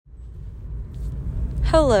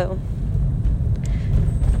Hello.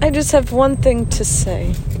 I just have one thing to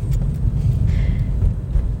say.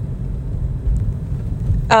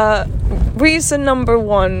 Reason number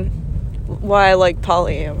one why I like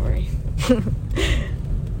polyamory.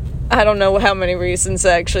 I don't know how many reasons,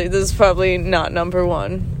 actually. This is probably not number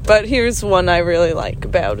one. But here's one I really like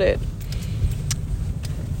about it.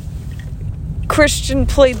 Christian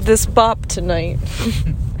played this bop tonight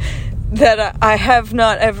that I have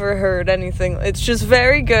not ever heard anything. It's just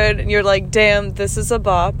very good. And you're like, damn, this is a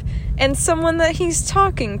bop. And someone that he's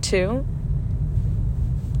talking to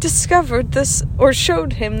discovered this or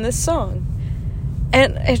showed him this song.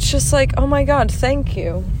 And it's just like, oh my God, thank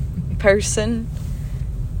you, person.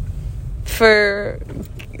 For,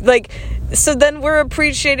 like, so then we're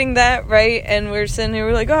appreciating that, right? And we're sitting here,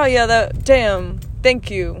 we're like, oh yeah, damn,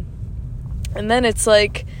 thank you. And then it's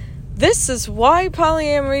like, this is why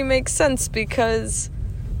polyamory makes sense, because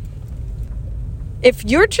if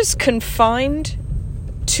you're just confined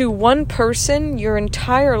to one person your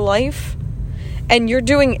entire life, and you're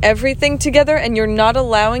doing everything together, and you're not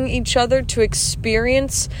allowing each other to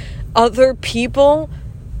experience other people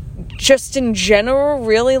just in general,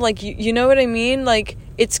 really, like, you know what I mean? Like,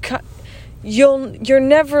 you're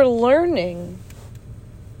never learning.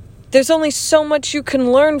 There's only so much you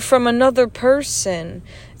can learn from another person.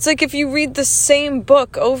 It's like if you read the same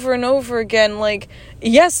book over and over again, like,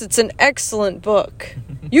 yes, it's an excellent book.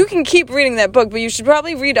 You can keep reading that book, but you should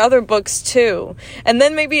probably read other books too. And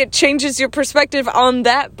then maybe it changes your perspective on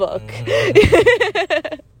that book.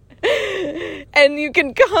 And you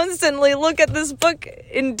can constantly look at this book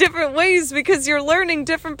in different ways because you're learning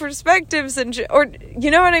different perspectives, or you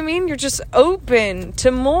know what I mean? You're just open to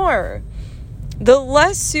more. The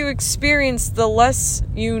less you experience, the less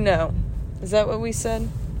you know. Is that what we said?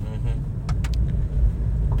 Mm-hmm.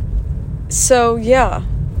 So, yeah.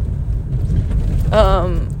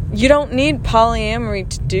 You don't need polyamory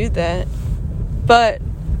to do that. But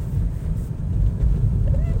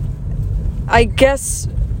I guess...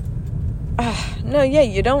 no, yeah,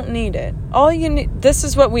 you don't need it. All you need... This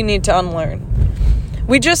is what we need to unlearn.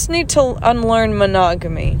 We just need to unlearn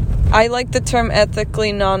monogamy. I like the term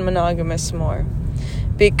ethically non-monogamous more.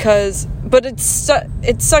 But it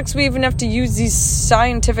sucks we even have to use these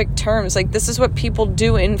scientific terms. Like, this is what people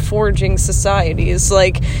do in foraging societies.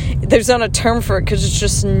 Like, there's not a term for it because it's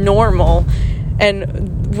just normal.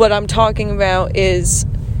 And what I'm talking about is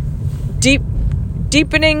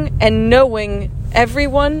deepening and knowing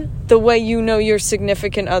everyone the way you know your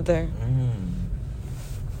significant other.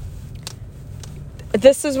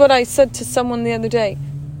 This is what I said to someone the other day.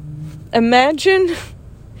 Imagine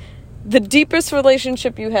the deepest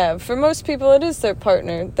relationship you have. For most people, it is their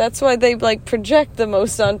partner. That's why they, like, project the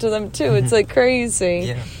most onto them, too. It's, like,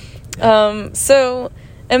 crazy. Yeah. So,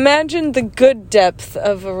 imagine the good depth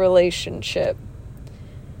of a relationship.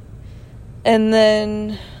 And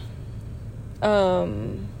then,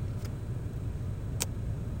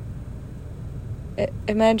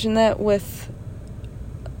 imagine that with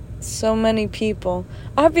so many people.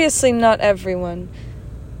 Obviously, not everyone.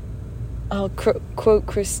 I'll quote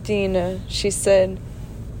Christina. She said,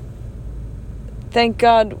 "Thank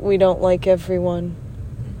God we don't like everyone."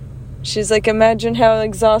 She's like, imagine how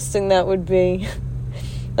exhausting that would be.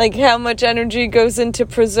 Like, how much energy goes into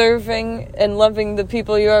preserving and loving the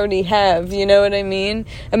people you already have, you know what I mean?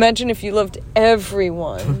 Imagine if you loved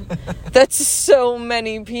everyone. That's so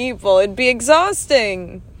many people. It'd be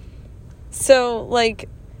exhausting. So, like,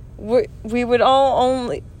 we would all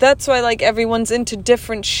only... That's why, like, everyone's into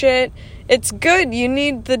different shit. It's good. You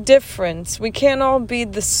need the difference. We can't all be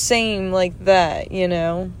the same like that, you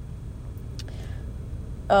know?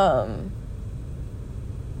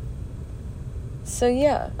 So,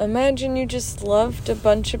 yeah. Imagine you just loved a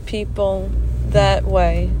bunch of people that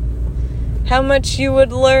way. How much you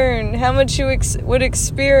would learn. How much you would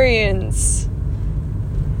experience.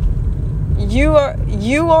 You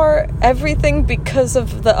are everything because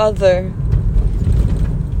of the other.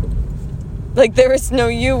 Like, there is no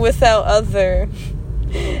you without other.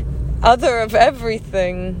 Other of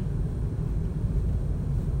everything.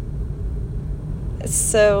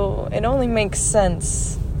 So, it only makes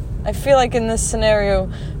sense. I feel like in this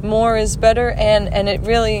scenario, more is better, and it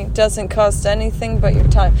really doesn't cost anything but your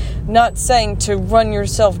time. Not saying to run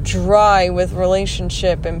yourself dry with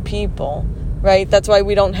relationship and people, right? That's why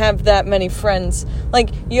we don't have that many friends. Like,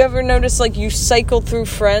 you ever notice, like, you cycle through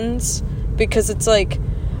friends? Because it's like,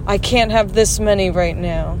 I can't have this many right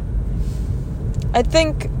now. I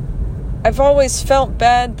think I've always felt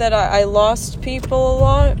bad that I lost people a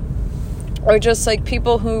lot. Or just, like,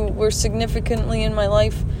 people who were significantly in my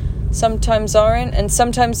life sometimes aren't, and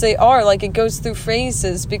sometimes they are. Like, it goes through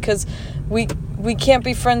phases because we can't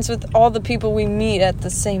be friends with all the people we meet at the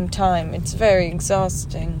same time. It's very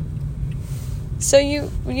exhausting. So you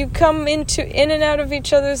come in and out of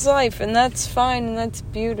each other's life, and that's fine, and that's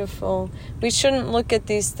beautiful. We shouldn't look at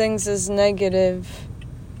these things as negative.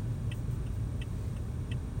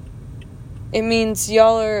 It means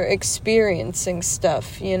y'all are experiencing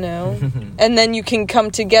stuff, you know? And then you can come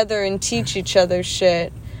together and teach each other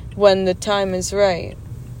shit when the time is right.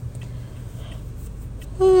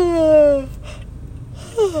 I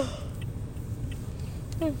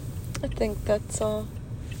think that's all.